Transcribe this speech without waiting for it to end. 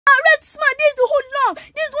arrest this man. This is the whole law. This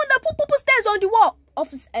is the one that put stares on the wall.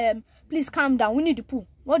 Officer, please calm down. We need the poo.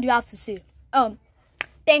 What do you have to say?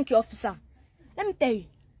 Thank you, officer. Let me tell you,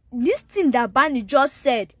 this thing that Barney just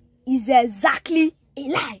said is exactly a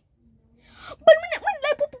lie. But when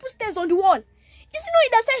like put stares on the wall, you know he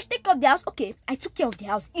does say take care of the house. Okay, I took care of the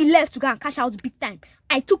house. He left to go and cash out big time.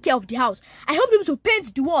 I took care of the house. I helped him to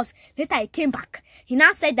paint the walls. Later I came back. He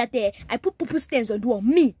now said that I put poo stains on the wall.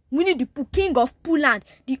 Me, Winnie the Pooh, king of Pooh land,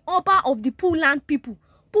 the upper of the Pooh land people.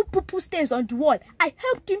 Put poo stains on the wall. I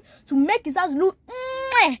helped him to make his house look.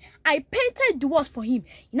 I painted the walls for him.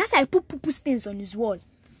 He now said I put poo stains on his wall.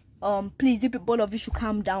 Please, you people, all of you should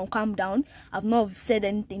calm down. Calm down. I've not said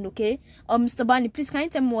anything, okay? Mr. Barney, please, can you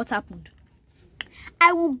tell me what happened?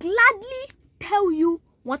 I will gladly tell you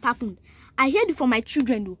what happened. I heard it from my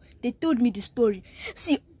children, though. They told me the story.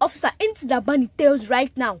 See, officer, anything that Barney tells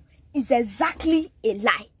right now is exactly a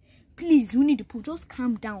lie. Please, we need to put. Just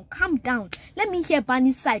calm down. Calm down. Let me hear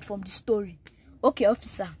Barney's side from the story. Okay,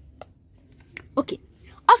 officer. Okay.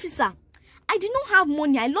 Officer, I did not have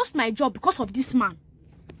money. I lost my job because of this man.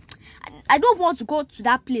 I don't want to go to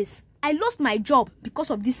that place. I lost my job because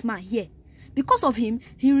of this man here. Because of him,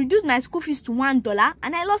 he reduced my school fees to $1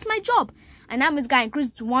 and I lost my job. And now this guy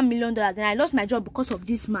increased to $1 million and I lost my job because of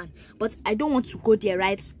this man. But I don't want to go there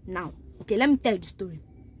right now. Okay, let me tell you the story.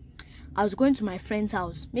 I was going to my friend's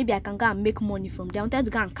house. Maybe I can go and make money from there. I wanted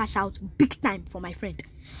to go and cash out big time for my friend.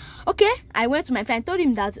 Okay, I went to my friend. I told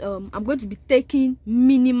him that I'm going to be taking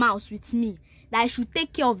Minnie Mouse with me. That I should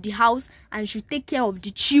take care of the house and should take care of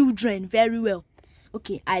the children very well.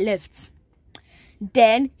 Okay, I left.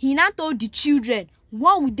 Then he now told the children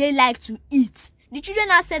what would they like to eat. The children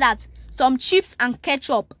now said that some chips and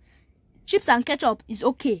ketchup. Chips and ketchup is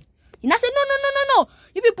okay. He now said no.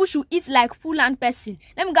 You people should eat like full land person.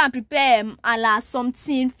 Let me go and prepare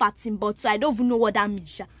something fatting, but so I don't even know what that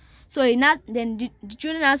means. So he now then the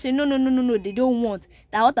children now say no, they don't want.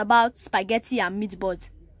 That what about spaghetti and meatballs?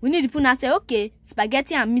 We need to put now say okay,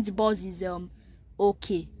 spaghetti and meatballs is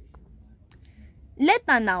okay.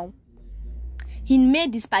 Later now, he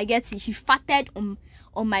made the spaghetti. He farted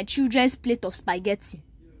on my children's plate of spaghetti.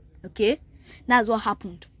 Okay, that's what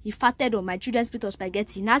happened. He farted on my children's plate of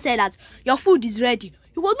spaghetti. He now said that your food is ready.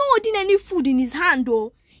 He was not holding any food in his hand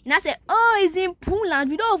though. He now said, oh, it's in Poland.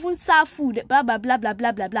 We don't even serve food. Blah blah blah blah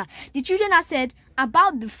blah blah blah. The children now said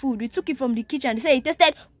about the food. We took it from the kitchen. They said it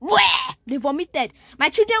tasted. Where? They vomited. My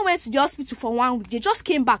children went to the hospital for 1 week. They just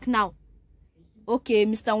came back now. Okay,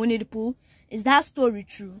 Mr. Winnie the Pooh, is that story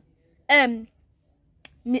true?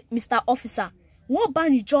 Mr. Officer, what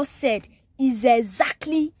Barney just said is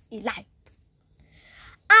exactly a lie.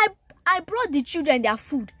 I brought the children their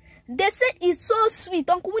food. They said it's so sweet.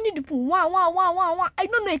 Uncle Winnie the Pooh, wow. I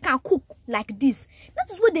don't know you can cook like this.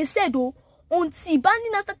 That is what they said though. Until Barney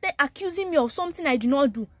now started accusing me of something I did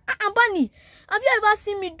not do. Barney, have you ever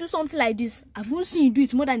seen me do something like this? I've even seen you do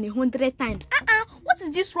it more than 100 times. What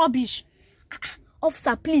is this rubbish?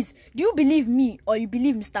 Officer, please, do you believe me or you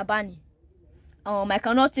believe Mr. Barney? I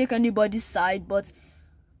cannot take anybody's side, but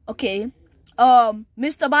okay.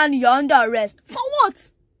 Mr. Barney, you're under arrest. For what?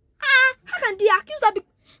 How can the accuser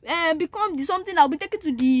become something that will be taken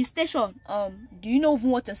to the station? Do you know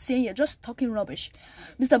what you're saying? You're just talking rubbish.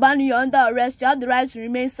 Mr. Barney, you're under arrest. You have the right to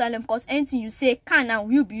remain silent because anything you say can and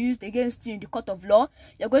will be used against you in the court of law.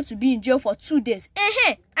 You're going to be in jail for 2 days.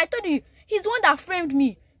 I told you, he's the one that framed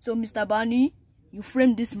me. So, Mr. Barney, you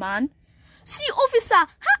framed this man. See, officer,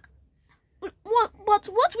 but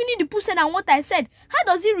what we need to put said and what I said, how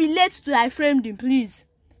does it relate to I framed him, please?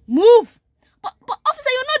 Move! But officer,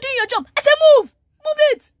 you're not doing your job. I said move! Move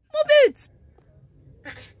it!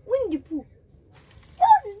 Winnie the Pooh,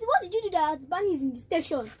 what did you do that Barney is in the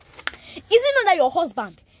station? Is it not that your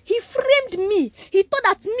husband? He framed me. He thought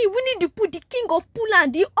that me, Winnie the Pooh, the king of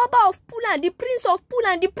Poland, the Oba of Poland, the prince of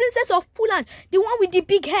Poland, the princess of Poland, the one with the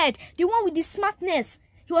big head, the one with the smartness.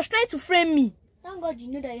 He was trying to frame me. Thank God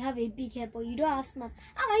you know that you have a big head, but you don't have smart.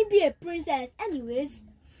 How can you be a princess? Anyways,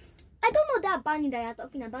 I don't know that Barney that you're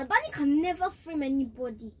talking about. Barney can never frame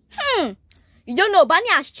anybody. You don't know, Barney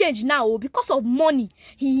has changed now because of money.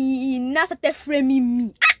 He now started framing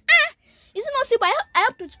me. Is it not simple? I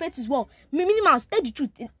have to respect as well. Minnie Mouse, tell the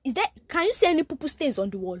truth. Is there? Can you see any poo stains on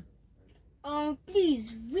the wall?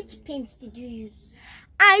 Please, which paints did you use?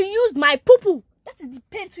 I used my poo. That is the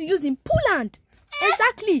paint we use in Poland.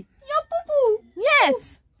 Exactly. Your poo?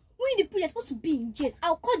 Yes. Winnie the Pooh, you're supposed to be in jail.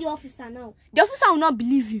 I'll call the officer now. The officer will not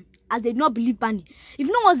believe you, as they do not believe Barney. If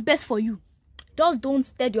you know what's best for you, just don't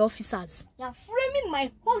tell the officers. You're framing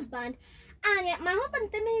my husband, and my husband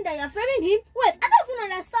is telling me that you're framing him. Wait, I don't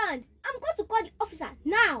even understand. I'm going to call the officer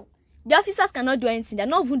now. The officers cannot do anything. They're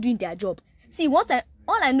not even doing their job. See, all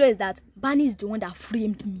I know is that Barney is the one that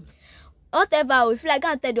framed me. Whatever, if I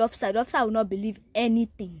can't tell the officer will not believe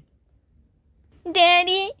anything.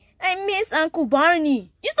 Daddy, I miss Uncle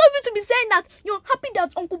Barney. It's not even to be saying that you're happy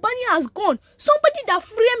that Uncle Barney has gone. Somebody that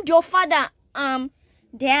framed your father.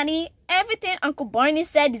 Daddy, everything Uncle Barney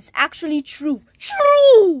said is actually true.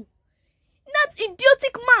 True! That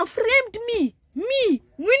idiotic man framed me. Me,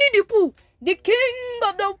 Winnie the Pooh, the king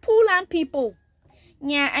of the Pooh Land people.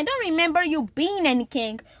 Yeah, I don't remember you being any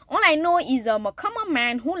king. All I know is a common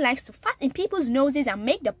man who likes to fart in people's noses and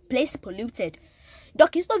make the place polluted.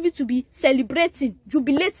 Doc, it's not you to be celebrating,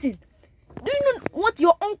 jubilating. Do you know what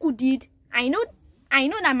your uncle did? I know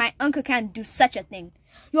that my uncle can't do such a thing.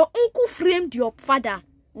 Your uncle framed your father.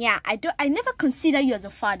 Yeah, I never consider you as a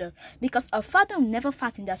father because a father will never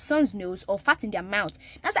fart in their son's nose or fart in their mouth.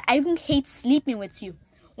 That's why I even hate sleeping with you.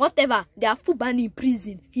 Whatever, they are full Barney in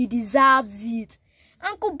prison. He deserves it.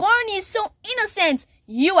 Uncle Barney is so innocent.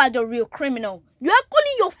 You are the real criminal. You are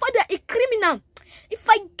calling your father a criminal. If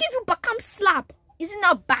I give you backhand slap, is it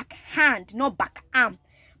not backhand, not backarm?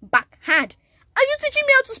 Backhand. Are you teaching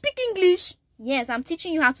me how to speak English? Yes, I'm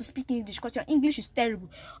teaching you how to speak English because your English is terrible.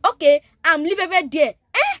 Okay, I'm live over there.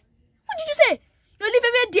 Eh? What did you say? You live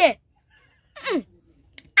over there.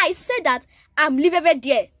 I said that I'm live over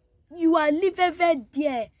there. You are live over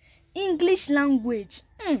there. English language.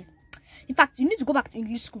 In fact, you need to go back to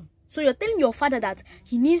English school. So you're telling your father that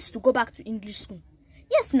he needs to go back to English school.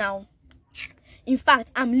 Yes, now. In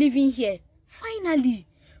fact, I'm living here. Finally,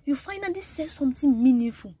 you finally said something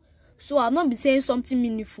meaningful. So I'll not be saying something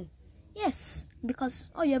meaningful. Yes,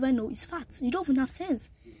 because all you ever know is facts. You don't even have sense.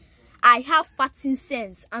 I have farting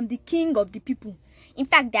sense. I'm the king of the people. In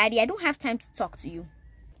fact, Daddy, I don't have time to talk to you.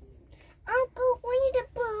 Uncle Winnie the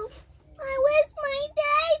Pooh, where's my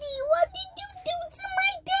daddy? What did you do to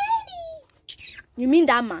my daddy? You mean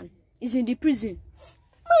that man is in the prison?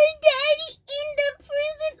 My daddy in the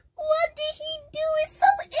prison? What did he do? It's so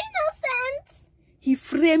innocent. He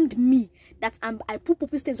framed me that I put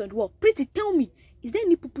poo stains on the wall. Pretty, tell me, is there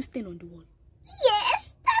any poo stain on the wall?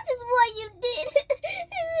 Yes, that is what you did.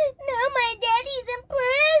 Now my daddy is in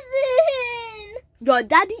prison. Your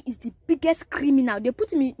daddy is the biggest criminal.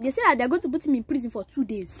 They say that they're going to put him in prison for 2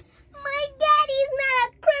 days. My daddy is not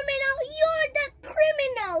a criminal. You're the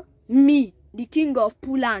criminal. Me, the king of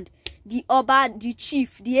Pooh Land, the Oba, the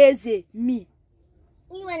chief, the Eze, me.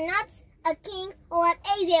 You are not a king or an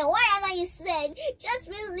Eze, whatever you said. Just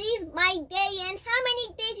release my daddy. And how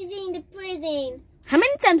many days is he in the prison? How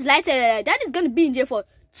many times later Daddy's going to be in jail for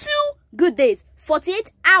 2 good days,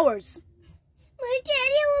 48 hours. My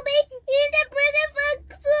daddy will be in the prison for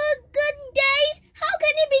 2 good days. How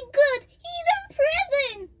can he be good? He's in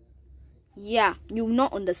prison. Yeah, you will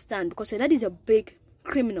not understand because your daddy is a big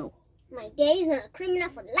criminal. My daddy is not a criminal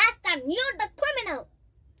for the last time. You're the criminal.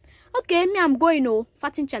 Okay, me, I'm going. Oh,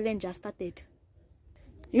 farting challenge has started.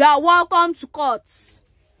 You are welcome to court.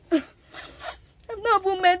 I'm not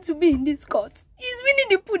even meant to be in this court. It's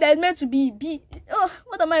Winnie the Pooh that is meant to be. Oh,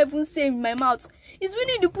 what am I even saying in my mouth? It's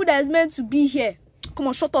Winnie the Pooh that is meant to be here. Come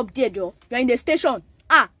on, shut up there, Joe. You're in the station.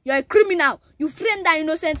 You're a criminal. You framed that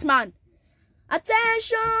innocent man.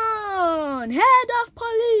 Attention! Head of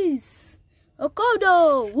police.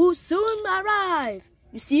 Okodo will soon arrive.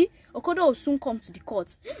 You see, Okodo will soon come to the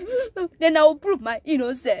court. Then I will prove my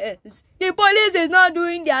innocence. The police is not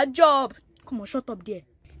doing their job. Come on, shut up there.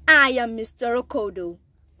 I am Mr. Okodo.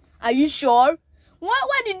 Are you sure?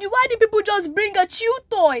 Why did people just bring a chew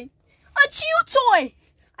toy? A chew toy!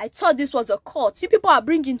 I thought this was a court. You people are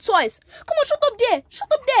bringing toys. Come on, shut up there.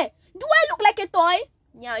 Shut up there. Do I look like a toy?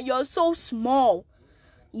 Yeah, you're so small.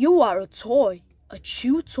 You are a toy. A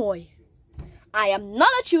chew toy. I am not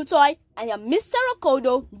a chew toy. I am Mr.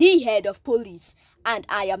 Okodo, the head of police. And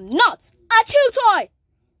I am not a chew toy.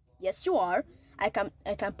 Yes, you are. I can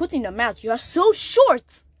put in your mouth. You are so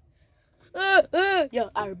short. You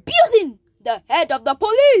are abusing the head of the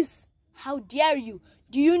police. How dare you?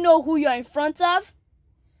 Do you know who you're in front of?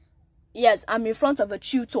 Yes, I'm in front of a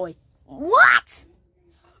chew toy. What?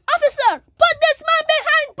 Officer, put this man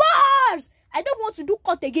behind bars. I don't want to do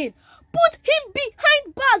court again. Put him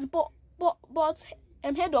behind bars. But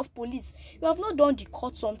I'm head of police. You have not done the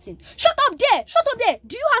court something. Shut up there. Shut up there.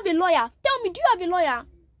 Do you have a lawyer? Tell me, do you have a lawyer?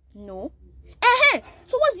 No.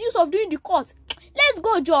 So what's the use of doing the court? Let's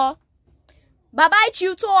go, Joe. Bye-bye,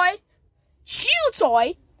 chew toy. Chew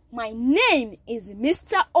toy? My name is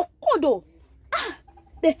Mr. Okodo.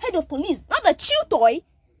 The head of police, not a chew toy.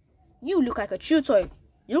 You look like a chew toy.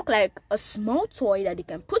 You look like a small toy that they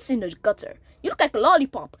can put in the gutter. You look like a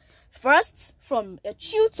lollipop. First, from a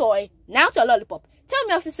chew toy, now to a lollipop. Tell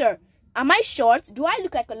me, officer, Am I short? Do I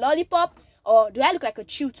look like a lollipop? Or do I look like a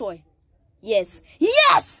chew toy? Yes.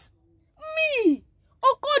 Yes! Me!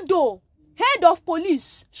 Okodo! Head of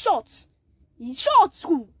police. Short. Short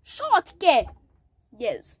school. Short care.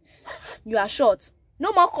 Yes. You are short.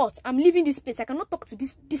 No more court. I'm leaving this place. I cannot talk to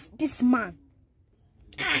this man.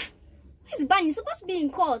 Where's Barney? He's supposed to be in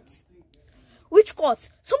court. Which court?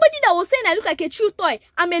 Somebody that was saying I look like a chew toy.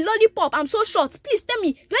 I'm a lollipop. I'm so short. Please tell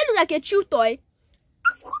me, do I look like a chew toy?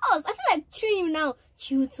 Of course. I feel like chewing you now.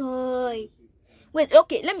 Chew toy. Wait,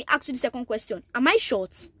 okay. Let me ask you the second question. Am I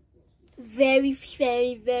short? Very,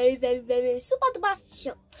 very, very, very, very super duper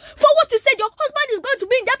short. For what you said, your husband is going to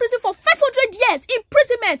be in that prison for 500 years.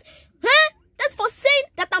 Imprisonment. Huh? That's for saying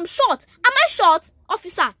that I'm short. Am I short,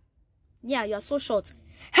 officer? Yeah, you're so short.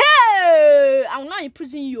 Hey! I will not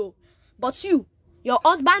imprison you. But your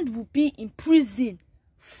husband will be in prison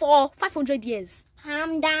for 500 years.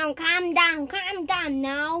 Calm down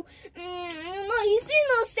now. No, he's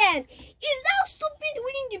innocent. Is that stupid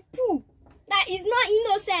Winnie the Pooh that is not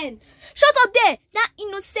innocent? Shut up there. That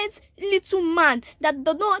innocent little man that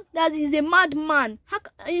is a madman.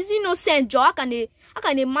 Is innocent, Joe. How can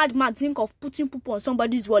a madman think of putting poop on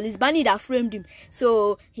somebody's wall? It's Barney that framed him.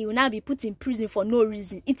 So he will now be put in prison for no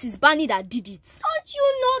reason. It is Barney that did it. Don't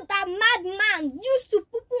you know that madman used to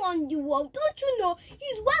poop on the wall? Don't you know?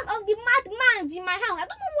 He's one of the madmans in my house. I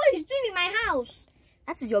don't know what he's doing in my house.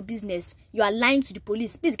 That is your business. You are lying to the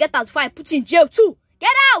police. Please get out before I put you in jail too.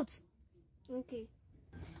 Get out! Okay.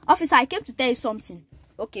 Officer, I came to tell you something.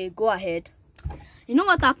 Okay, go ahead. You know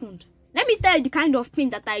what happened? Let me tell you the kind of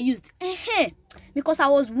paint that I used. Because I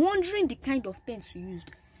was wondering the kind of paints you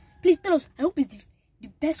used. Please tell us. I hope it's the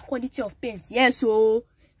best quality of paint. Yes, so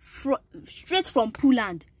straight from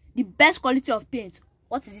Poland. The best quality of paint.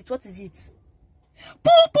 What is it? What is it?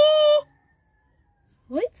 Poo-poo!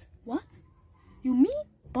 Wait, what? You mean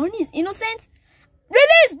Barney is innocent?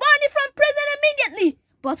 Release Barney from prison immediately!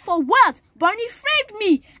 But for what? Barney framed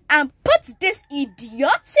me and put this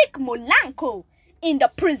idiotic Molanco in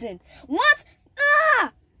the prison. What?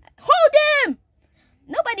 Hold him!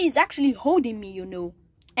 Nobody is actually holding me, you know.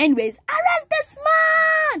 Anyways, arrest this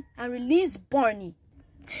man and release Barney.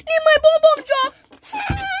 Leave my bum Joe!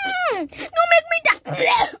 Don't make me die!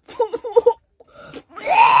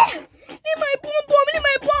 Leave my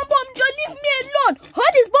bum Joe! Leave me alone!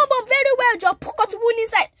 Hold this bum very well, Joe. Put cotton wool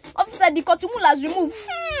inside. Officer, the cotton wool has removed.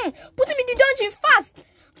 Put him in the dungeon fast.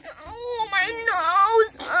 Oh, my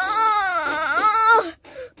nose.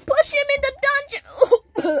 Push him in the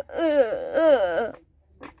dungeon.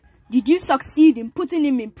 Did you succeed in putting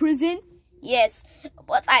him in prison? Yes,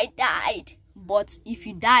 but I died. But if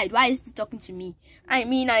you died, why are you still talking to me? I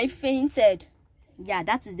mean, I fainted. Yeah,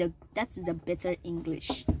 that is the better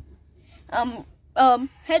English.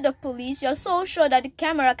 Head of police, you're so sure that the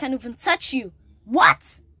camera can't even touch you.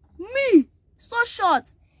 What? Me? So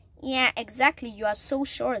short? Yeah, exactly. You are so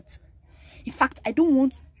short. In fact, I don't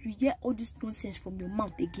want to hear all this nonsense from your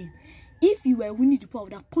mouth again. If you were Winnie the Pooh, I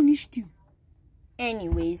would have punished you.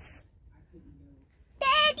 Anyways.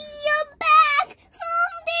 Daddy, you're back!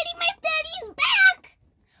 Daddy, my daddy's back!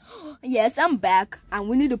 Yes, I'm back. And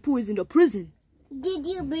Winnie the Pooh is in the prison. Did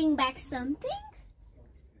you bring back something?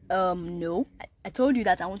 No. I told you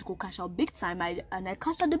that I want to go cash out big time. And I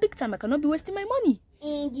cashed out the big time. I cannot be wasting my money.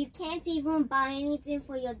 And you can't even buy anything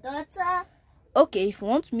for your daughter? Okay, if you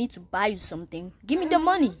want me to buy you something, give me the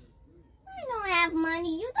money. I don't have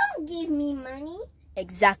money. You don't give me money.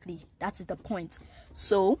 Exactly. That is the point.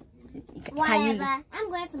 So, whatever. I'm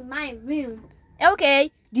going to my room.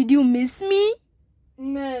 Okay. Did you miss me?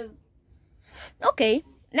 No. Okay.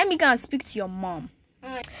 Let me go and speak to your mom.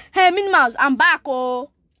 Hey, Minnie Mouse, I'm back, oh.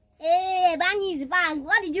 Hey, Barney is back.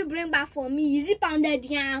 What did you bring back for me? Is it pounded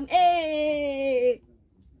yam? Hey.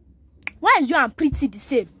 Why is you and Pretty the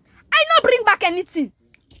same? I not bring back anything.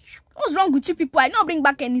 What's wrong with you people? I not bring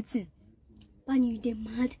back anything. Barney, you dey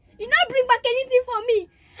mad? You not bring back anything for me.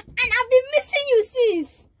 And I've been missing you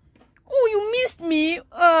since. Oh, you missed me?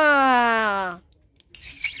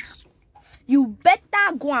 You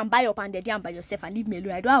better go and buy your pounded yam by yourself and leave me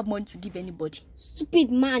alone. I don't have money to give anybody.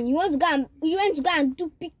 Stupid man. You went to go and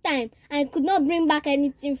do big time and could not bring back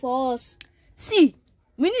anything for us. See,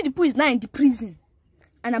 Winnie the Pooh is now in the prison.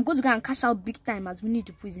 And I'm going to go and cash out big time as Winnie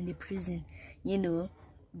the Pooh is in the prison. You know,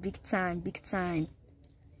 big time, big time.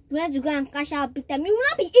 You went to go and cash out big time. You will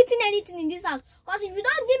not be eating anything in this house. Because if you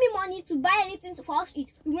don't give me money to buy anything for us to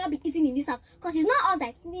eat, we will not be eating in this house. Because it's not us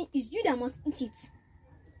that's eating, it's you that must eat it.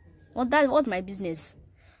 Well, that was my business.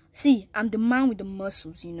 See, I'm the man with the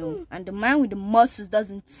muscles, you know. And the man with the muscles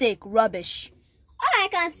doesn't take rubbish. All I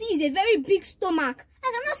can see is a very big stomach.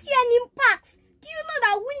 I cannot see any impacts. Do you know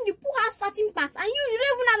that Winnie the Pooh has fatting parts and you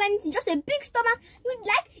don't even have anything, just a big stomach? You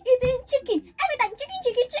like eating chicken every time,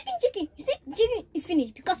 chicken. You see, chicken is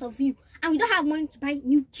finished because of you, and we don't have money to buy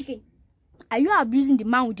new chicken. Are you abusing the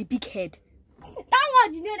man with the big head? Thank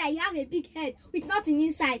God you know that you have a big head with nothing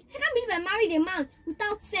inside. I can't believe I married a man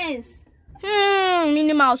without sense.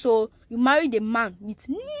 Minimal. So you married a man with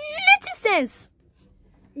native sense.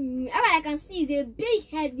 All I can see is a big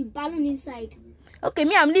head with balloon inside. Okay,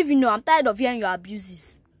 me, I'm leaving now. I'm tired of hearing your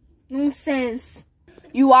abuses. Nonsense.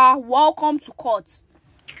 You are welcome to court.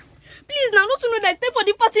 Please, now, don't you know that it's time for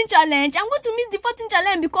the farting challenge? I'm going to miss the farting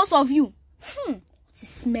challenge because of you. What is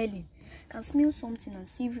smelling? I can smell something and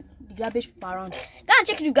see if the garbage people around. Go and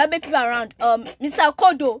check the garbage people around. Mr.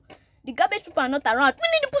 Kodo, the garbage people are not around. We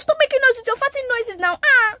need to stop making noise with your farting noises now.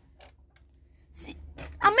 See,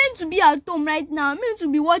 I'm meant to be at home right now. I'm meant to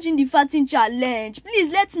be watching the farting challenge. Please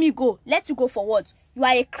let me go. Let you go for what? You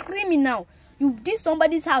are a criminal. You did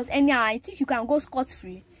somebody's house anyhow. I think you can go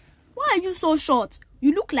scot-free. Why are you so short?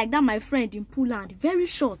 You look like that my friend in Poland. Very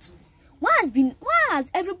short. Why has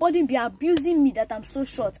everybody been abusing me that I'm so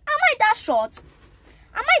short? Am I that short?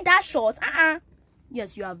 Am I that short?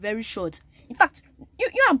 Yes, you are very short. In fact, you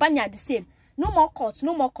and Barney are the same. No more cuts.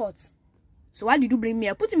 No more cuts. So why did you bring me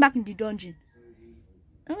here? Put him back in the dungeon.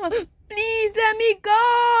 Please let me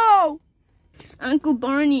go. Uncle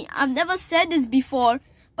Barney, I've never said this before,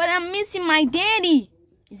 but I'm missing my daddy.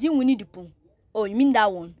 Is it Winnie the Pooh? Oh, you mean that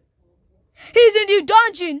one? He's in the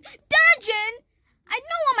dungeon. Dungeon? I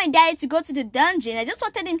don't want my daddy to go to the dungeon. I just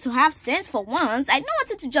wanted him to have sense for once. I don't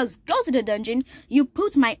want him to just go to the dungeon. You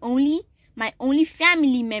put my only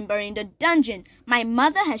family member in the dungeon. My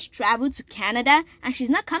mother has traveled to Canada and she's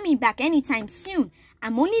not coming back anytime soon.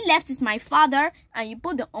 I'm only left with my father, and you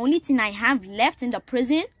put the only thing I have left in the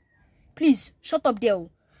prison? Please, shut up there.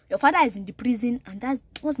 Your father is in the prison, and that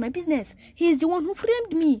was my business. He is the one who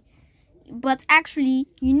framed me. But actually,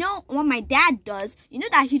 you know what my dad does? You know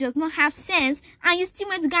that he does not have sense, and you still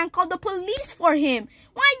went to go and call the police for him.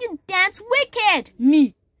 Why are you that wicked?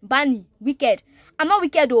 Me, Barney, wicked. I'm not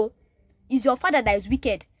wicked though. It's your father that is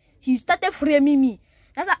wicked. He started framing me.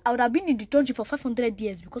 That's why I would have been in the dungeon for 500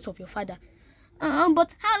 years because of your father.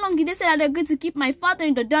 But how long did they say that they're going to keep my father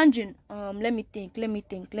in the dungeon? Let me think.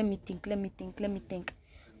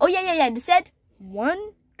 Oh, yeah. They said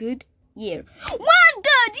 1 good year. 1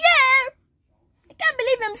 good year! I can't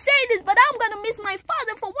believe I'm saying this, but I'm going to miss my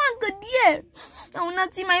father for 1 good year. I will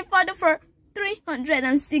not see my father for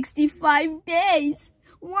 365 days.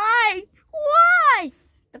 Why?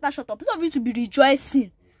 Tata, shut up. It's not you to be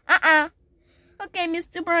rejoicing. Okay,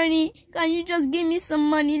 Mr. Barney, can you just give me some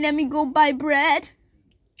money? Let me go buy bread.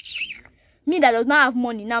 Me that does not have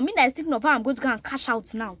money now. Me that is thinking of how I'm going to go and cash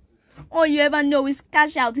out now. All you ever know is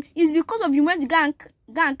cash out. It's because of you went to go and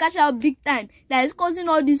cash out big time that is causing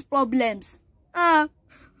all these problems.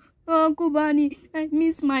 Uncle Barney, I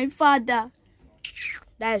miss my father.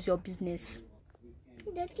 That is your business.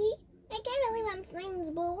 Daddy, I can't believe I'm friends,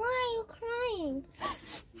 but why are you crying?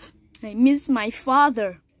 I miss my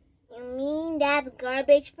father. You mean that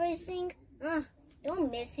garbage person? Don't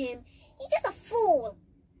miss him. He's just a fool.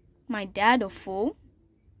 My dad a fool?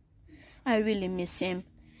 I really miss him.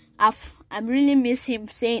 I really miss him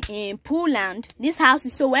saying in Poland. This house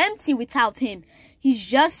is so empty without him. He's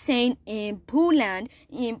just saying in Poland.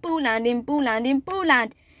 Like,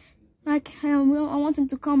 I want him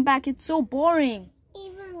to come back. It's so boring.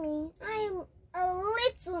 Even me. I a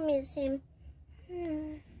little miss him.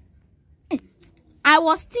 I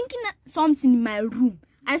was thinking something in my room.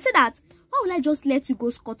 I said that, why will I just let you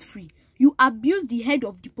go scot-free? You abused the head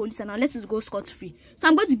of the police and I'll let you go scot-free. So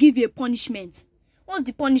I'm going to give you a punishment. What's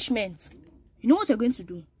the punishment? You know what you're going to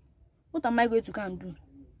do? What am I going to go and do?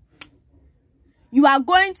 You are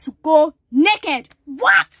going to go naked.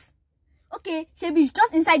 What? Okay, Shebi,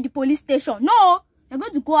 just inside the police station. No, you're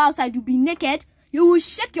going to go outside. You'll be naked. You will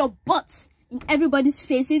shake your butts in everybody's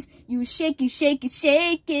faces. You will shake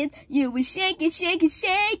it. You will shake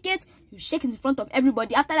it. You shake it in front of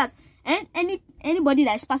everybody. After that, and anybody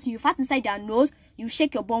that is passing you fart inside their nose, you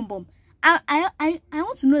shake your bum bum. I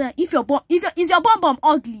want to know that if your bum is your bum bum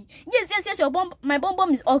ugly. Yes, my bum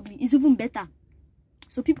bum is ugly. It's even better.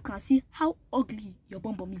 So people can see how ugly your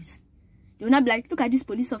bum bum is. They will not be like, look at this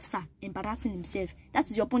police officer embarrassing himself. That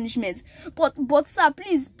is your punishment. But sir,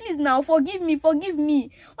 please now, forgive me.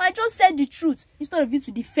 I just said the truth. Instead of you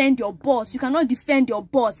to defend your boss, you cannot defend your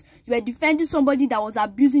boss. You are defending somebody that was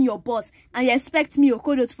abusing your boss, and you expect me,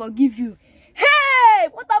 Okodo, to forgive you. Hey,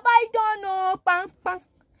 what have I done? Oh, bang, bang.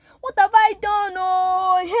 What have I done?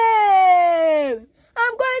 Oh, hey,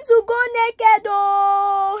 I'm going to go naked.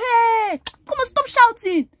 Oh, hey, come on, stop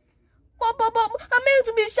shouting. I'm meant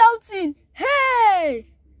to be shouting. Hey!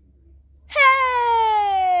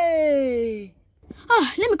 Hey!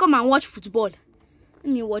 Ah, let me come and watch football. Let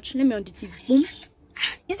me on the TV. Boom.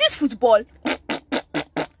 Is this football? Is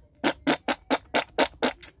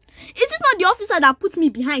it not the officer that put me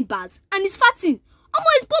behind bars and is farting?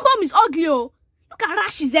 His bum is ugly. Oh. Look at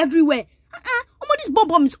rashes everywhere. This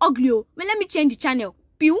bum is ugly. Oh. Well, let me change the channel.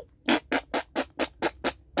 Pew.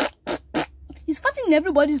 He's farting in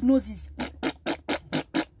everybody's noses.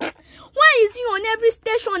 Why is he on every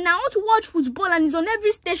station now? I want to watch football and he's on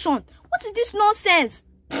every station. What is this nonsense?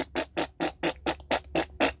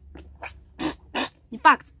 In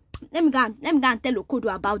fact, let me go and tell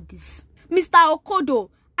Okodo about this. Mr. Okodo,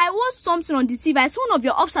 I watched something on the TV. I saw one of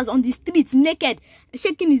your officers on the streets naked,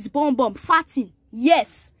 shaking his bum, farting.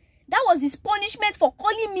 Yes, that was his punishment for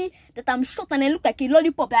calling me that I'm short and I look like a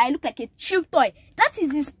lollipop, that I look like a chew toy. That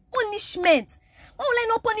is his punishment. Why will I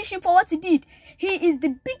not punish him for what he did? He is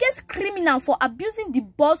the biggest criminal for abusing the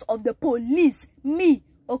boss of the police. Me,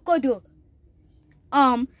 Okodo.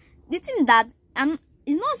 The thing that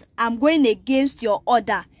it's not I'm going against your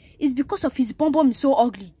order. It's because of his bum is so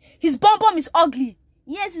ugly. His bum is ugly.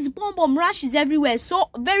 Yes, his bum rashes everywhere. So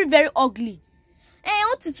very, very ugly. And I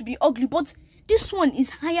want it to be ugly, but this one is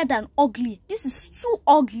higher than ugly. This is too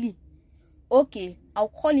ugly. Okay, I'll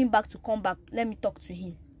call him back to come back. Let me talk to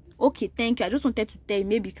him. Okay, thank you. I just wanted to tell you,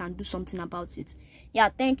 maybe you can do something about it. Yeah,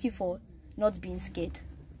 thank you for not being scared.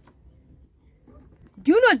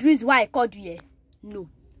 Do you know the reason why I called you here? No.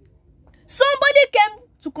 Somebody came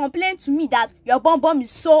to complain to me that your bum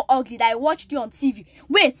is so ugly that I watched you on TV.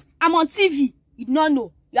 Wait, I'm on TV. You do not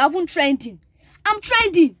know. You haven't trending. I'm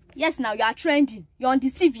trending. Yes, now you are trending. You're on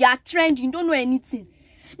the TV. You are trending. You don't know anything.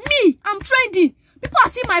 Me, I'm trending. People are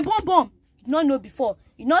seeing my bum. You do not know before.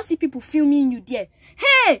 You not see people filming you there.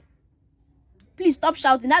 Hey! Please stop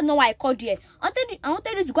shouting. That's not why I called you here. I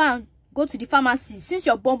wanted you to go to the pharmacy since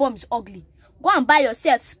your bum is ugly. Go and buy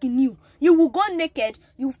yourself skin new. You will go naked.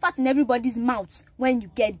 You will fart in everybody's mouth when you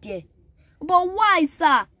get there. But why,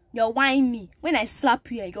 sir? You're whining me. When I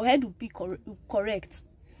slap you, your head will be correct.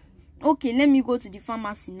 Okay, let me go to the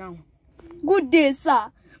pharmacy now. Good day,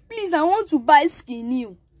 sir. Please, I want to buy skin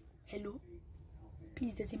new. Hello?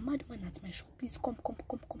 Please, there's a madman at my shop. Please, come. Come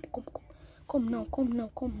now.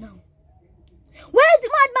 Where's the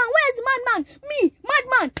madman? Me,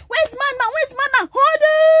 madman. Where's the madman? Hold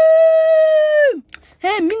him!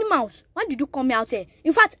 Hey, Minnie Mouse, why did you come out here?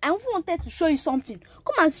 In fact, I wanted to show you something.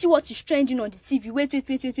 Come and see what is trending on the TV. Wait.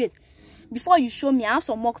 Before you show me, I have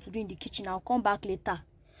some work to do in the kitchen. I'll come back later.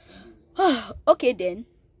 Okay then.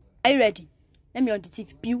 Are you ready? Let me on the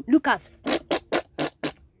TV. Pew, look at.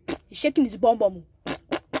 He's shaking his bum.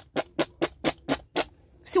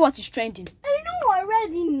 See what is trending. I know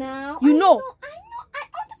already now. You know. I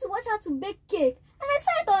wanted to watch how to bake cake, and I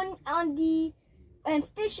saw it on the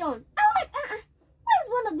station. I'm like, why is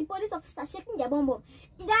one of the police officers shaking their bum?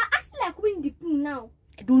 They're acting like Winnie the Pooh now.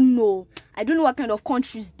 I don't know what kind of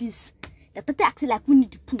country is this. They're acting like Winnie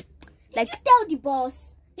the Pooh. Did you tell the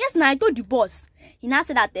boss? Yes, now I told the boss. He now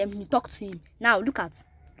said that he talked to him. Now look at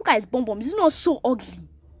his bum. It's not so ugly.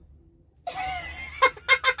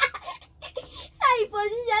 Sorry,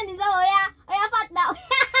 position is oya fat now.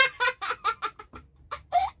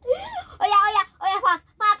 oya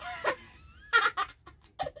fat.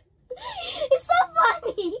 It's so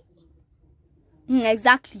funny.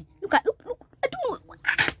 Exactly. Look. I don't know.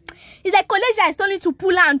 It's like Kolejia is turning to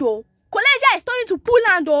Pulando.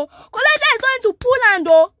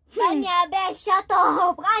 Barney, I beg, shut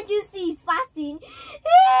up. Can't you see he's farting?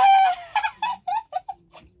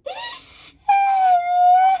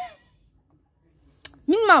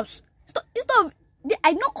 Minnie Mouse, stop.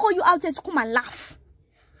 I not call you out here to come and laugh.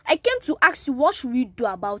 I came to ask you what should we do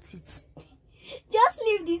about it. Just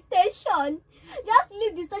leave the station.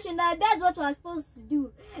 Now that's what we're supposed to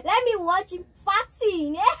do. Let me watch him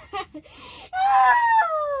farting.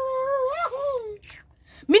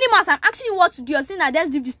 Minnie Mouse, I'm asking you what to do. You're saying that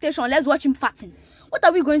let's leave the station. Let's watch him farting. What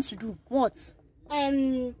are we going to do? What?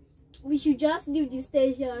 We should just leave the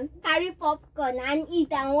station, carry popcorn and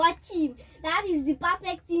eat and watch him. That is the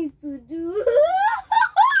perfect thing to do.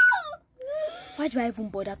 Why do I even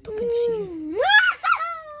bother talking to you? Look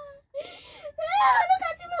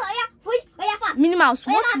at him. Fast. Minnie Mouse,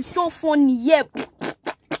 what is so funny? Yeah. Barney,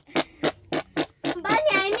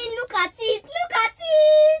 I mean, look at it.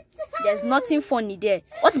 There's nothing funny there.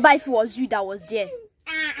 What about if it was you that was there?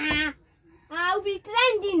 I'll be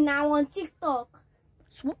trending now on TikTok.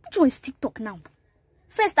 So which one is TikTok now?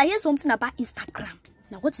 First, I hear something about Instagram.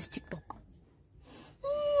 Now, what is TikTok?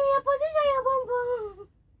 Your position, your bum.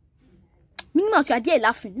 Meanwhile, you are there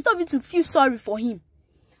laughing. Instead of you to feel sorry for him.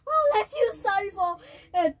 Oh, I feel sorry for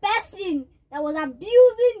a person that was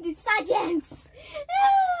abusing the sergeants.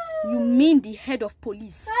 You mean the head of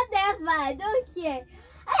police? Whatever, I don't care.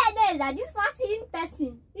 I know that this 14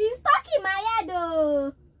 person is stuck in my head,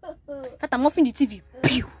 though. In fact, I'm offing the TV.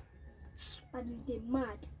 Pew! But you're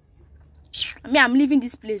mad. I'm leaving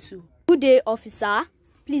this place. So. Good day, officer.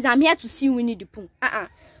 Please, I'm here to see Winnie the Pooh.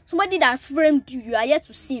 Somebody that framed you, you are here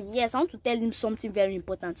to see him. Yes, I want to tell him something very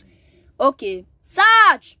important. Okay.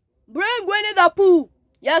 Sarge! Bring Winnie the Pooh!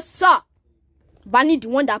 Yes, sir! Barney, the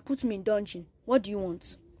one that put me in dungeon. What do you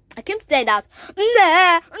want? I came to tell you that.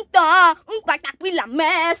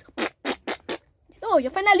 Oh,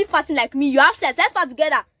 you're finally farting like me. You have sex. Let's fart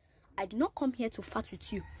together. I did not come here to fart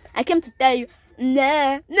with you. I came to tell you.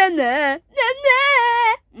 Why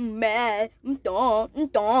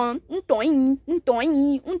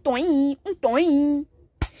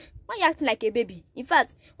are you acting like a baby? In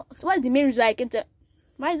fact, what's the main reason why I came to?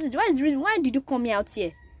 Why did you come out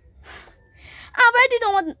here? I've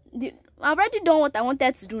already done what I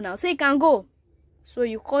wanted to do now, so you can go. So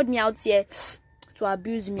you called me out here to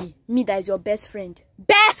abuse me. Me that is your best friend.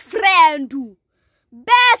 Best friend!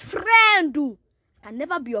 Best friend! I can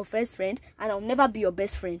never be your best friend, and I'll never be your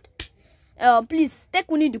best friend. Please, take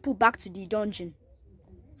Winnie the Pooh back to the dungeon.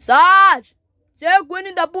 Sarge! Take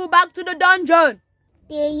Winnie the Pooh back to the dungeon!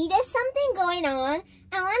 Daddy, there's something going on.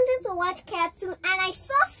 I wanted to watch cartoon, and I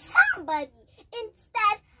saw somebody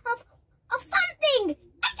instead of something.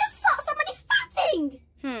 I just saw somebody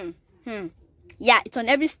farting. Yeah, it's on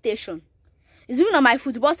every station. It's even on my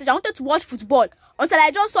football station. I wanted to watch football until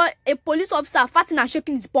I just saw a police officer farting and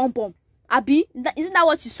shaking his pom-pom. Abi, isn't that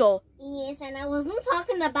what you saw? Yes, and I wasn't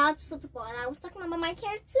talking about football. I was talking about my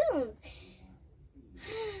cartoons.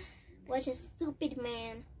 What a stupid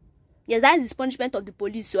man. Yes, that is the punishment of the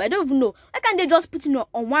police. So I don't even know. Why can't they just put it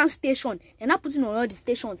on one station? They're not putting on all the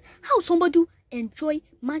stations. How would somebody enjoy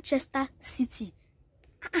Manchester City?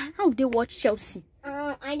 How would they watch Chelsea?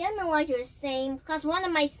 I don't know what you're saying, because one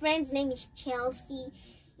of my friends' name is Chelsea,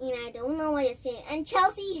 and I don't know what you're saying. And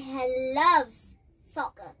Chelsea loves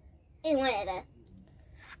soccer.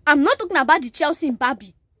 I'm not talking about the Chelsea in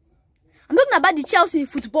Barbie. I'm talking about the Chelsea in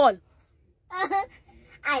football.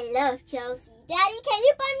 I love Chelsea. Daddy, can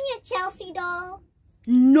you buy me a Chelsea doll?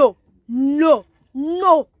 No. No,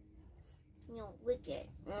 wicked.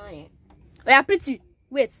 Oh yeah, pretty.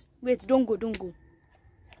 Wait, don't go.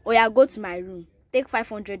 Oh yeah, go to my room. Take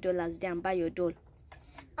 $500 there and buy your doll.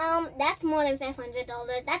 That's more than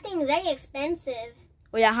 $500. That thing is very expensive.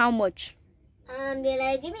 Oh yeah, how much? They're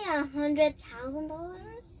like, give me $100,000.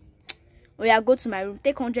 Oh yeah, go to my room.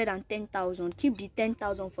 Take 110,000. Keep the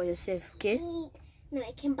 10,000 for yourself, okay? No,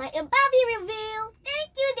 I can buy a Barbie reveal.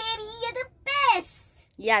 Thank you, Daddy. You're the best.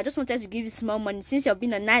 Yeah, I just wanted to give you small money. Since you've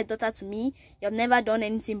been a nice daughter to me, you've never done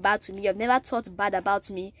anything bad to me. You've never thought bad about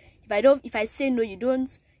me. If I say no, you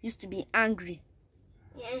don't used to be angry.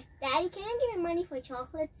 Yeah, Daddy, can you give me money for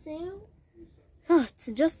chocolate too?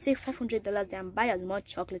 So just take $500 there and buy as much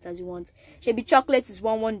chocolate as you want. Maybe chocolate is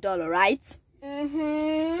 $1, right?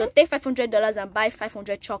 So take $500 and buy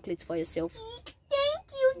 500 chocolates for yourself. Thank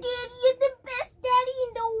you, Daddy. You're the best daddy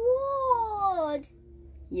in the world.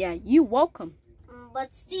 Yeah, you're welcome.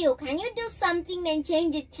 But still, can you do something and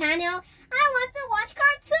change the channel? I want to watch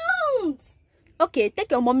cartoons. Okay,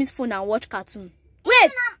 take your mommy's phone and watch cartoon. Wait!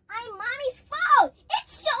 Even on my mommy's phone,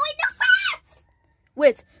 it's showing the facts.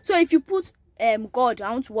 Wait, so if you put God,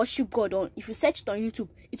 I want to worship God on, if you search it on YouTube,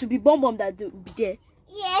 it will be Bomb that will be there.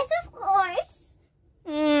 Yes, of course.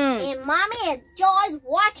 And mommy enjoys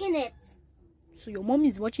watching it. So your mommy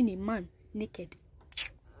is watching a man naked.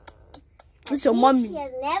 What's your mommy? She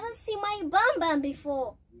has never seen my bum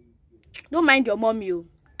before. Don't mind your mommy, oh.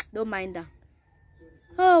 Don't mind her.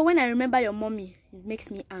 Oh, when I remember your mommy, it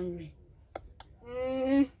makes me angry.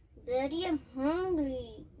 Daddy, I'm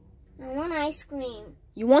hungry. I want ice cream.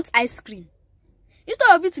 You want ice cream?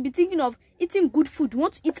 Instead of you to be thinking of eating good food, you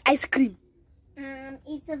want to eat ice cream.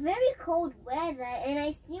 It's a very cold weather and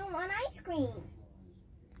I still want ice cream.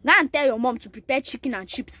 Go and tell your mom to prepare chicken and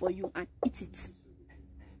chips for you and eat it.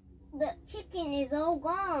 The chicken is all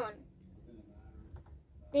gone.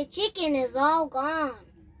 The chicken is all gone.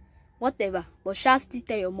 Whatever, but shall still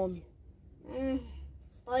tell your mommy.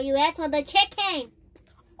 But you ate all the chicken.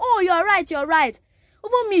 Oh, you're right.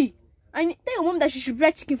 Over me. I tell your mom that she should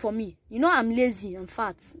prepare chicken for me. You know I'm lazy and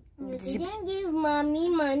fat. You didn't give mommy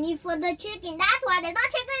money for the chicken. That's why there's no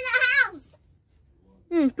chicken in the house.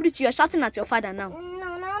 Pretty, you're shouting at your father now. No,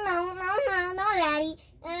 Daddy.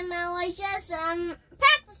 I was just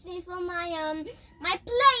practicing for my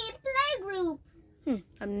play group.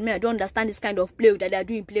 I mean, I don't understand this kind of play that they are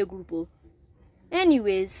doing play group. Oh.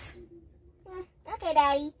 Anyways. Okay,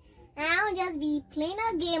 Daddy. I'll just be playing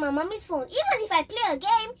a game on Mommy's phone. Even if I play a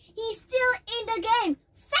game, he's still in the game.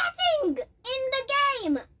 Fatting in the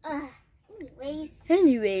game.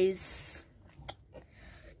 Anyways.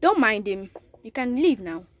 Don't mind him. You can leave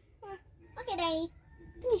now. Okay, Daddy.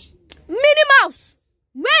 Finish. Minnie Mouse!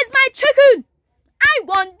 Where's my chicken? I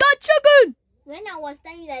want the chicken! When I was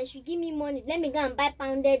telling you that you should give me money, let me go and buy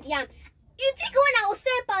pounded yam. You think when I was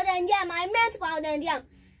saying powdered yam, I meant powdered yam?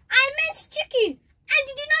 I meant chicken. And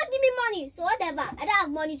you did not give me money. So whatever. I don't have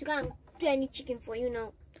money to go and do any chicken for you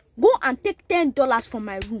now. Go and take $10 from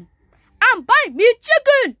my room and buy me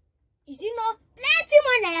chicken. Is it not plenty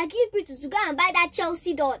money I give people to go and buy that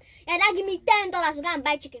Chelsea doll? Yeah, that give me $10 to go and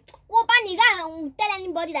buy chicken. Oh, Barney, go and tell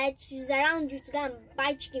anybody that is around you to go and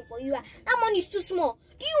buy chicken for you. That money is too small.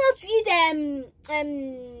 Do you want to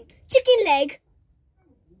eat chicken leg?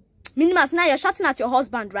 Minnie Mouse, now you're shouting at your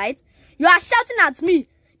husband, right? You are shouting at me.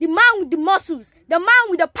 The man with the muscles. The man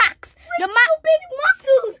with the packs. Stupid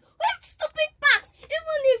muscles. With stupid packs.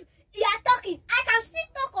 Even if you are talking, I can still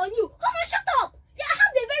talk on you. Come on, shut up. I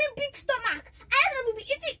have a very big stomach. I have to be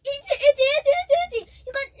eating.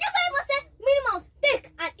 You can never ever say, Minnie Mouse,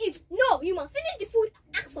 take and eat. No, you must finish the food.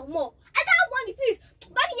 Ask for more. I don't have money, please.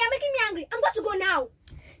 Barney, you're making me angry. I'm going to go now.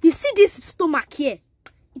 You see this stomach here?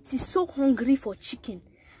 It is so hungry for chicken.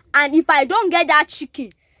 And if I don't get that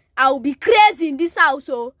chicken, I will be crazy in this house.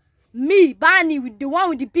 So, me, Barney, with the one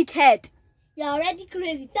with the big head. You're already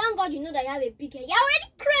crazy. Thank God you know that you have a big head. You're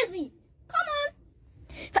already crazy. Come on.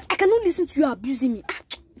 I cannot listen to you abusing me.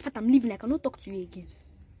 In fact, I'm leaving. I cannot talk to you again.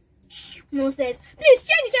 Nonsense. Please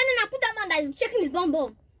change the channel and put that man that is shaking his bum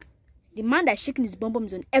bum. The man that is shaking his bum bum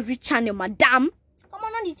is on every channel, madam. Come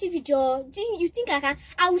on the TV, Joe. You think I can?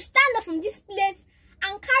 I will stand up from this place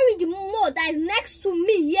and carry the remote that is next to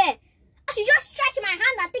me, yeah. I should just stretch my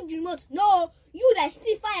hand and take the remote. No, you that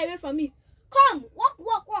still far away from me. Come,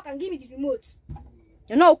 walk and give me the remote.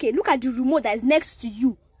 You're not okay. Look at the remote that is next to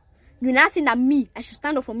you. You're not saying that me, I should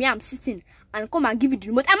stand up from where I'm sitting and come and give you the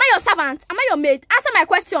remote. Am I your servant? Am I your maid? Answer my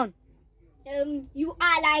question. You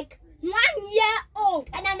are like 1 year old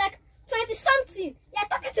and I'm like 20-something. You're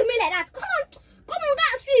talking to me like that. Come on, go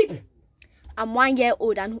and sweep. I'm 1 year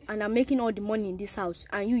old and I'm making all the money in this house.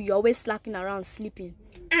 And you're always slacking around sleeping.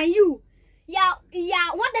 And you,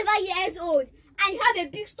 whatever years old, and you have a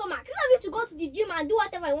big stomach. You don't need to go to the gym and do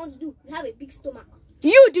whatever you want to do. You have a big stomach. Do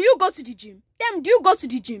you go to the gym? Do you go to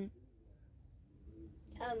the gym?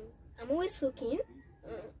 I'm always cooking.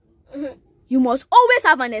 You must always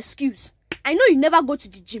have an excuse. I know you never go to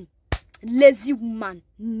the gym. Lazy woman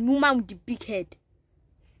with the big head.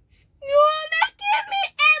 You're making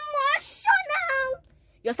me emotional.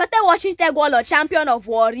 You started watching Tegwalo, Champion of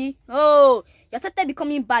Warri. Oh, you started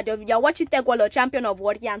becoming bad. You're watching Tegwalo, Champion of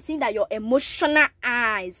Warri, and seeing that your emotional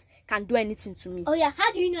eyes can do anything to me. Oh yeah,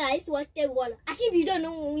 how do you know I used to watch Tegwalo? As if you don't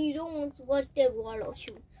know when you don't want to watch Tegwalo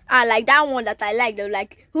show. Like that one that I like. They're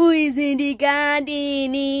like, who is in the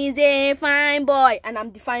garden is a fine boy. And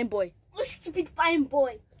I'm the fine boy. Oh, stupid fine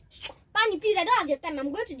boy. Barney, please, I don't have your time.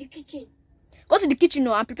 I'm going to the kitchen. Go to the kitchen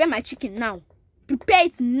now and prepare my chicken now. Prepare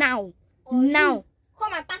it now. Now.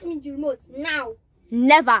 Come and pass me the remote now.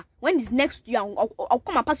 Never. When it's next to you, I'll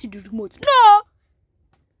come and pass you the remote. No.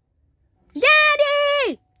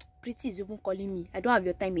 Daddy. Pretty is even calling me. I don't have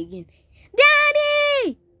your time again.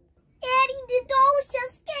 Daddy. Daddy, the dolls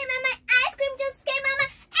just came and my ice cream just came and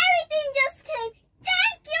everything just came.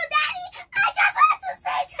 Thank you, Daddy. I just want to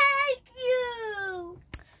say thank you.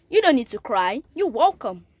 You don't need to cry. You're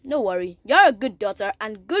welcome. No worry. You're a good daughter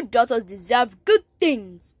and good daughters deserve good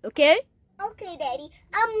things. Okay? Okay, Daddy.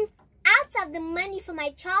 Out of the money for my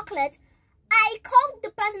chocolate, I called the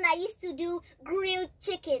person that used to do grilled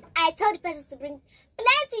chicken. I told the person to bring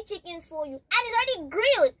plenty chickens for you. And it's already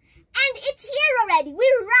grilled. And it's here already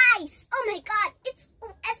with rice. Oh my God. It's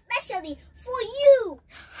especially for you.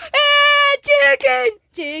 Hey,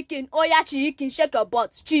 chicken. Oh yeah, chicken. Shake your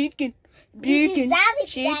butt. Chicken. You deserve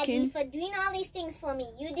it, Daddy, for doing all these things for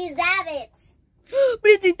me. You deserve it.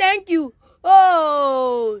 Pretty, thank you.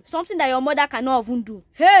 Oh, something that your mother cannot even do.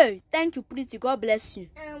 Hey, thank you, Pretty. God bless you.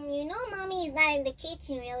 You know, Mommy is not in the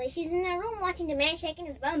kitchen, really. She's in the room watching the man shaking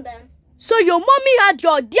his bum bum. So your mommy had the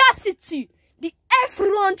audacity, the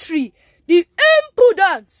effrontery, the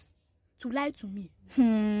impudence to lie to me.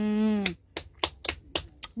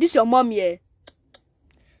 This your mommy, eh?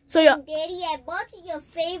 So your Daddy, I bought you your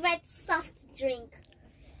favorite soft drink.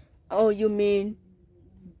 Oh, you mean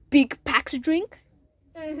big packs drink?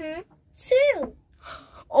 2.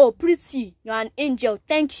 Oh, Pretty, you're an angel.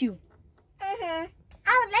 Thank you. How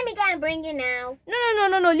Oh, let me go and bring you now.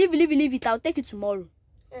 No. Leave it. I'll take it tomorrow.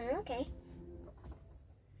 Okay.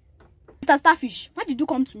 Mr. Starfish, why did you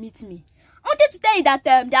come to meet me? I wanted to tell you that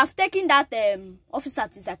they have taken that officer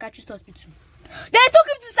to psychiatrist hospital. They took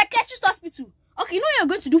him to psychiatrist hospital. Okay, you know what you're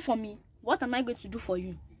going to do for me? What am I going to do for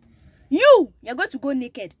you? You're going to go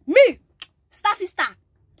naked. Me, Starfish Star,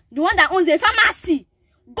 the one that owns a pharmacy.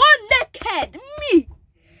 Go naked. Me.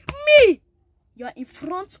 You're in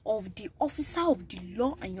front of the officer of the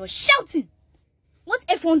law and you're shouting. What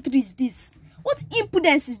F13 is this? What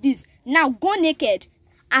impudence is this? Now go naked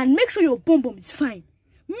and make sure your bum is fine.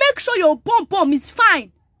 Make sure your bum is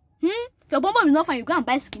fine. If your bum is not fine, you go and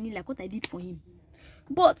buy skinny like what I did for him.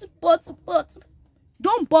 But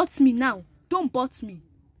don't butt me now. Don't butt me.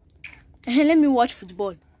 Let me watch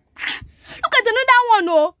football. Look at another one,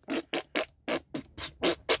 oh.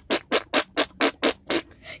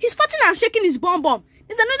 He's farting and shaking his bum.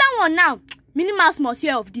 There's another one now. Minnie Mouse must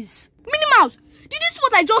hear of this. Minnie Mouse, did you see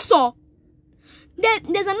what I just saw?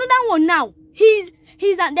 There's another one now. There's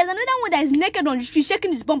another one that is naked on the street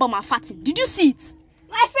shaking his bum and farting. Did you see it?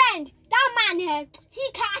 My friend, that man here,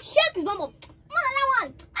 he can't shake his bum. That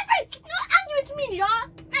one. My friend, no argue with me, yo.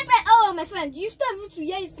 My friend, you still have to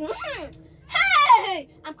hear this. Hey,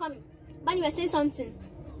 I'm coming. Barney was saying something.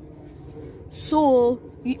 So,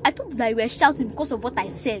 I thought that you were shouting because of what I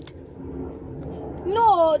said.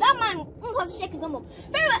 No, that man wants to shake his bum.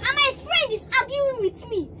 Very well, and my friend is arguing with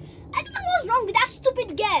me. I don't know what's wrong with that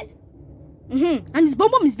stupid girl. And his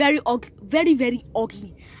bum is very ugly, very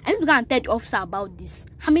ugly. I need to go and tell the officer about this.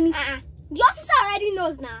 How many? The officer already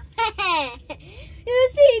knows now. You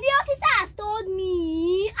see, the officer has told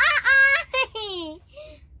me.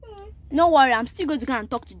 Don't worry, I'm still going to go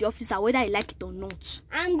and talk to the officer whether I like it or not.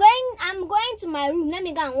 I'm going to my room. Let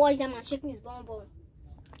me go and watch them and shaking his bum.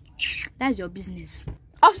 That's your business.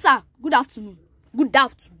 Officer, good afternoon. Good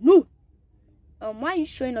afternoon. Why are you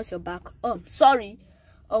showing us your back? Sorry.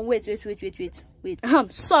 Wait.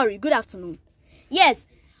 Sorry, good afternoon. Yes,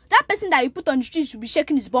 that person that you put on the street should be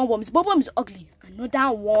shaking his bum. His bum is ugly.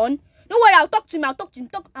 Another one. Don't worry, I'll talk to him. I'll talk to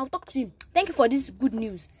him. Thank you for this good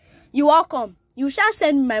news. You're welcome. You shall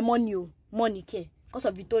send me my money, okay? Because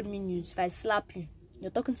of you told me news. If I slap you, you're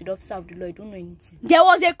talking to the officer of the law. You don't know anything. There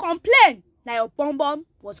was a complaint that your bum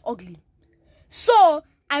was ugly. So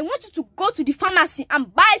I want you to go to the pharmacy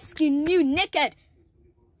and buy skin new naked.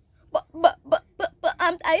 But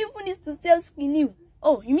I even need to sell skin new.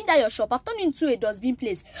 Oh, you mean that your shop? I've turned into a dustbin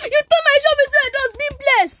place. You turned my shop into a dustbin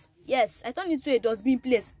place. Yes, I turned into a dustbin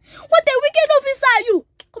place. What a wicked officer are you?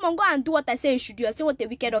 Come on, go and do what I say you should do. I say what a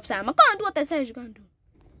wicked officer I am. Go and do what I say you should go and do.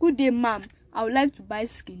 Good day, ma'am. I would like to buy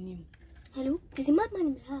skin new. Hello? There's a madman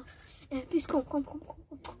in my house. Please come. Come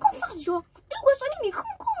fast, Joe. He was telling me,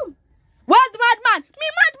 come. Where's the madman? Me,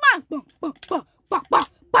 madman. What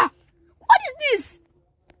is this?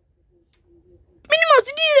 Minimum,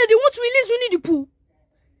 did you know they want to release Winnie the Pooh?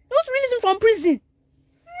 They want to release him from prison.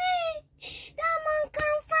 That man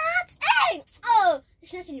can fart. Hey! Oh,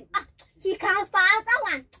 he can fart. That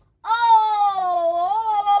one.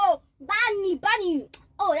 Oh, Barney.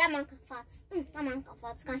 Oh, that man can fart. That man can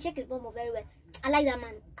fart. Can shake his bum very well. I like that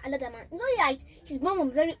man. It's only right. His bum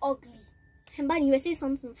was very ugly. And Barney, you were saying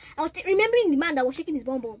something. I was remembering the man that was shaking his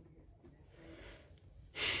bum.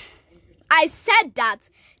 I said that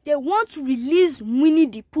they want to release Winnie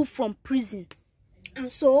the Pooh from prison.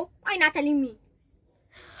 And so, why not telling me?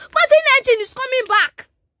 But the engine is coming back.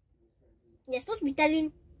 You're supposed to be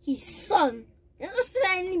telling his son. You're not supposed to be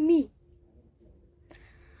telling me.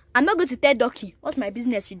 I'm not going to tell Ducky. What's my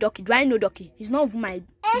business with Ducky? Do I know Ducky? He's not even my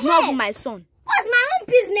son. What's my own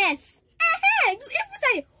business? You even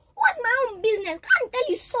said it. What's my own business? Can't tell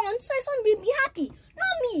his son so his son will be happy.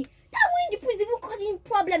 Not me. That Winnie the Pooh is even causing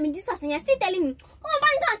problem in this house and you're still telling me. Come on,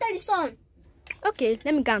 Barney, go and tell his son. Okay,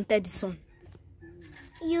 let me go and tell the son.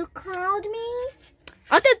 You called me?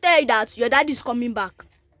 I want to tell you that your dad is coming back.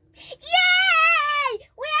 Yay!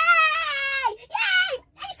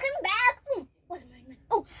 He's coming back. What's my name?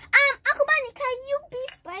 Uncle Barney, can you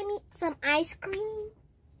please buy me some ice cream?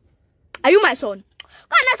 Are you my son?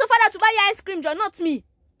 Go and ask your father to buy you ice cream, John, not me.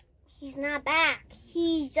 He's not back.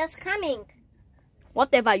 He's just coming.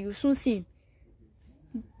 Whatever, you soon see him.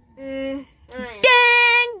 Right.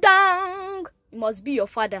 Ding dong! It must be your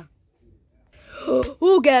father.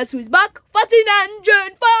 Who guess who's back?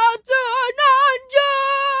 1400!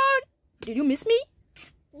 Did you miss me?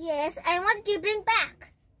 Yes, and what did you bring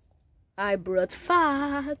back? I brought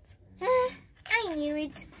fat. I knew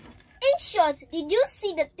it. In short, did you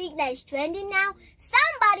see the thing that is trending now?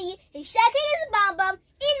 Somebody is shaking his bum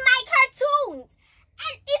in my cartoons.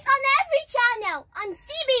 And it's on every channel. On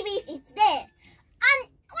CBBS, it's there. And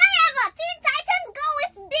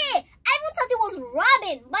Mouse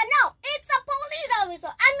robbing. But no, it's a police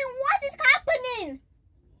officer. I mean, what is happening?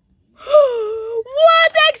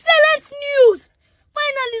 What excellent news!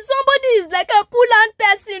 Finally, somebody is like a Poland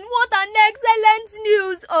person. What an excellent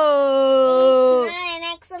news! Oh, It's not an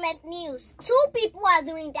excellent news. 2 people are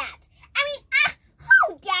doing that. I mean,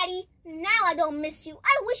 oh, Daddy, now I don't miss you.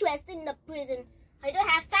 I wish you were still in the prison. I don't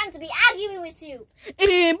have time to be arguing with you.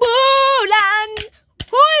 in Poland,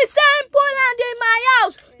 who is saying Poland in my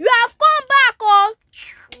house? You have come back, oh.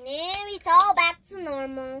 Now it's all back to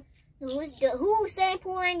normal. Who's saying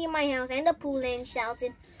Poland in my house? And the Poland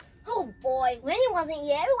shouting. Oh boy, when he wasn't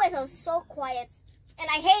here, everywhere was so quiet. And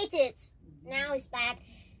I hate it. Now it's back.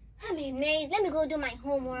 I'm amazed. Let me go do my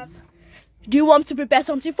homework. Do you want to prepare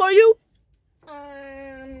something for you?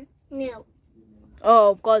 No.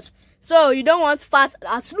 Oh, of course. So you don't want fat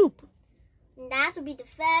as soup? That will be the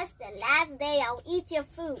first and last day I'll eat your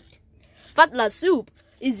food. Fat as soup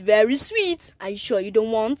is very sweet. Are you sure you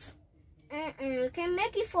don't want? You can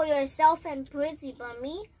make it for yourself and pretty, but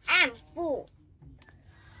me, I'm full.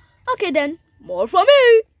 Okay then, more for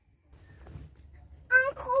me.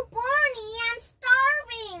 Uncle Barney, I'm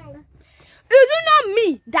starving. Is it not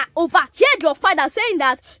me that overheard your father saying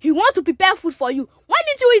that he wants to prepare food for you? Why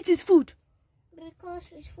didn't you eat his food? Because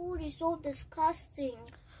his food is so disgusting.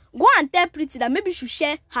 Go and tell Pretty that maybe she should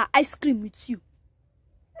share her ice cream with you.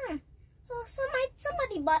 So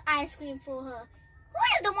somebody bought ice cream for her. Who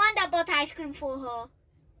is the one that bought ice cream for her?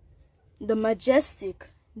 The majestic,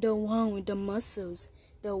 the one with the muscles,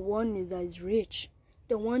 the one that is rich,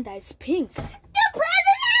 the one that is pink. The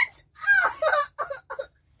president! Oh,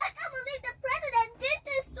 I can't believe the president did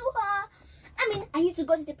this to her. I mean, I need to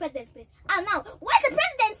go to the president's place. Oh no, where's the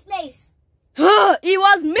president's place? It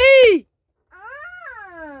was me!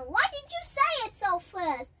 Why didn't you say it so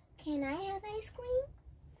fast? Can I have ice cream?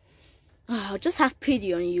 I'll just have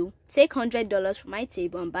pity on you. Take $100 from my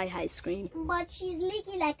table and buy ice cream. But she's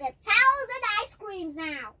leaking like 1,000 ice creams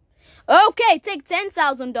now. Okay, take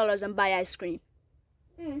 $10,000 and buy ice cream.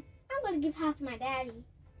 I'm going to give half to my daddy.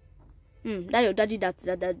 That your daddy that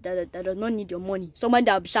does not need your money. Somebody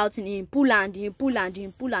that will be shouting in Poland, in Poland,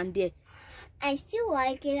 in Poland there. I still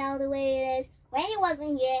like it all the way it is. When he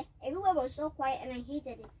wasn't here, everywhere was so quiet and I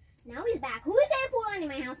hated it. Now he's back. Who is saying Poland in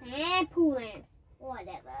my house? And Poland.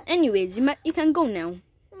 Whatever. Anyways, you can go now.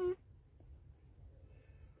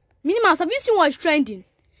 Minnie Mouse, have you seen what's trending?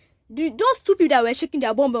 Those 2 people that were shaking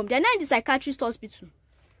their bum, they're not in the psychiatrist hospital.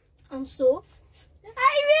 And so?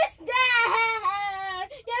 I miss that!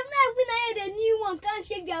 They've not even hired the new ones. Can't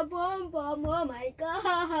shake their bum. Oh my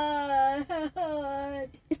God.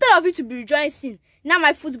 Instead of you to be rejoicing, now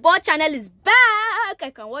my football channel is back.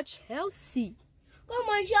 I can watch Chelsea. Come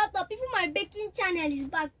on, shut up. Even my baking channel is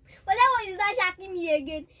back. But that one is not shaking me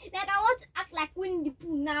again. Like I want to act like Winnie the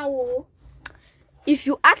Pooh now. Oh. If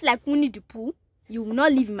you act like Winnie the Pooh, you will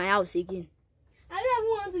not live in my house again. I don't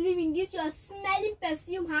even want to live in this your smelling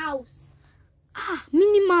perfume house.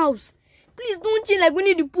 Minnie Mouse, please don't change like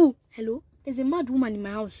Winnie the Pooh. Hello, there's a mad woman in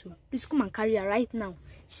my house. So please come and carry her right now.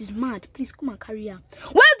 She's mad. Please come and carry her.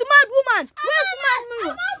 Where's the mad woman? Where's the mad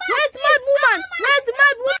woman? Where's the mad woman? Where's the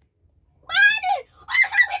mad woman? Barney, what's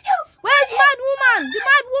wrong with you? Where's the mad woman? The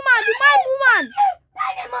mad woman. The mad woman.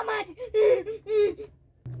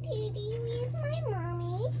 Baby, where's my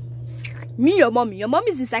mommy? Me, your mommy. Your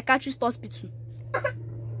mommy is in psychiatrist hospital.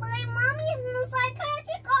 My mommy is in the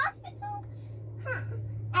psychiatric hospital.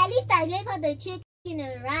 At least I gave her the chicken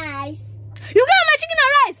and rice. You gave her my chicken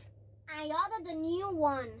and rice? I ordered the new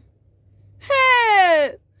one.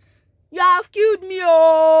 Hey, you have killed me,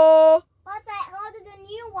 oh. But I ordered the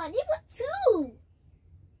new one, even 2.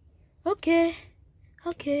 Okay.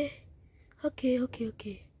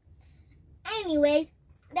 Anyways,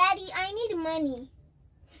 Daddy, I need money.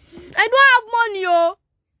 I don't have money, oh.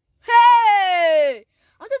 Hey, I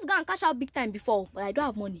wanted to go and cash out big time before, but I don't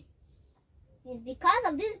have money. It's because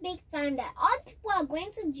of this big time that all people are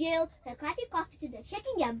going to jail, psychiatric hospital, they're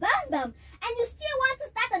shaking their bum, and you still want to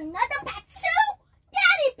start another part 2?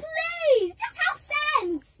 Daddy, please, just have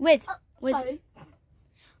sense. Wait. Sorry.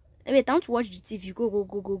 Wait, I want to watch the TV.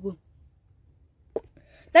 Go.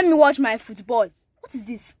 Let me watch my football. What is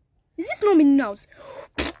this? Is this not Minnie Mouse?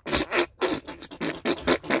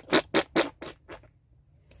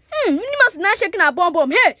 Minnie Mouse is not shaking her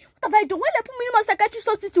bum. Hey, what have I done? Why did I put Minnie Mouse in psychiatrist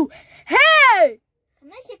hospital? Hey!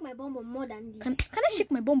 Can I shake my bum more than this? Can I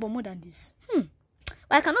shake my bum more than this? But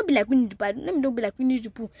I cannot be like Winnie the Pooh. Let me not be like Winnie the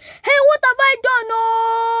Pooh. Hey, what have I done?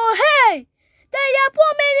 Oh, hey! They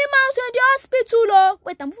put Minnie Mouse in the hospital. Oh,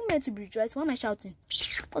 wait, I'm even meant to be rejoiced. Why am I shouting?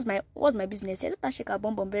 What's my business? Let her shake her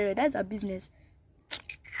bum very well. That's her business.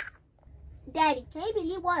 Daddy, can you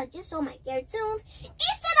believe what I just saw my cartoons?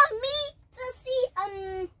 Instead of me to see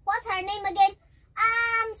what's her name again?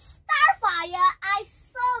 Starfire, I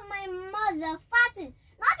saw my mother farting.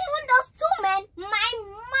 Not even those two men, my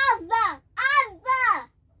mother. Other.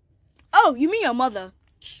 Oh, you mean your mother?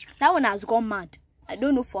 That one has gone mad. I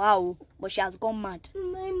don't know for how, but she has gone mad.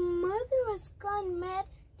 My mother has gone mad,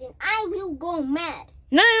 then I will go mad.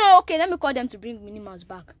 No. Okay, let me call them to bring Minnie Mouse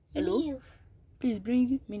back. Hello? Leave. Please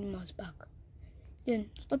bring Minnie Mouse back. Then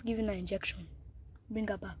stop giving her injection. Bring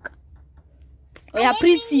her back. Oh, yeah,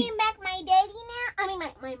 pretty. Bring back my daddy now. I mean,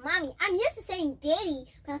 my mommy. I'm used to saying daddy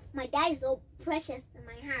because my dad is so precious in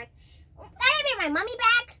my heart. Can I bring my mommy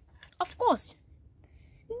back? Of course.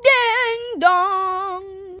 Ding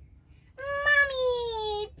dong.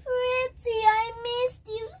 Mommy, pretty, I missed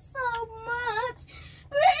you so much.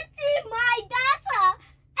 Pretty, my daughter.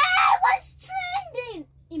 I was trending.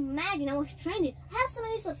 Imagine I was trending. I have so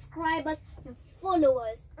many subscribers and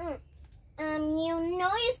followers. You know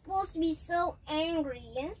you're supposed to be so angry.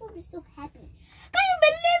 You're supposed to be so happy. Can you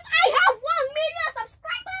believe I have 1 million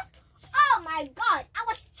subscribers? Oh my God, I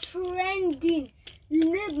was trending.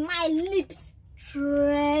 My lips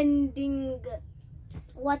trending.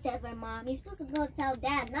 Whatever, Mom. You're supposed to go tell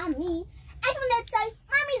Dad, not me. I just wanted to tell you,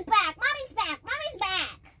 Mommy's back. Mommy's back. Mommy's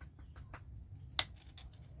back.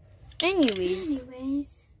 Anyways.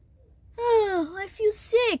 Oh, I feel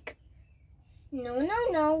sick. No.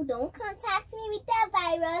 Don't contact me with that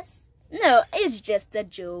virus. No, it's just a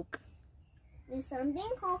joke. There's something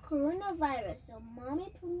called coronavirus. So,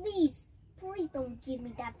 Mommy, please don't give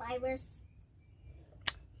me that virus.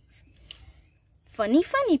 Funny,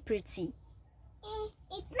 pretty.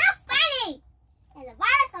 It's not funny. There's a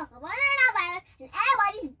virus called coronavirus and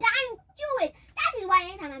everybody's dying to it. That is why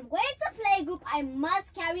anytime I'm going to play group, I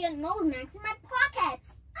must carry a nose mask in my pockets.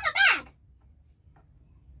 On my bag.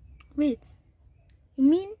 Wait. You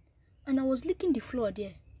mean? And I was licking the floor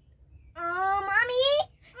there.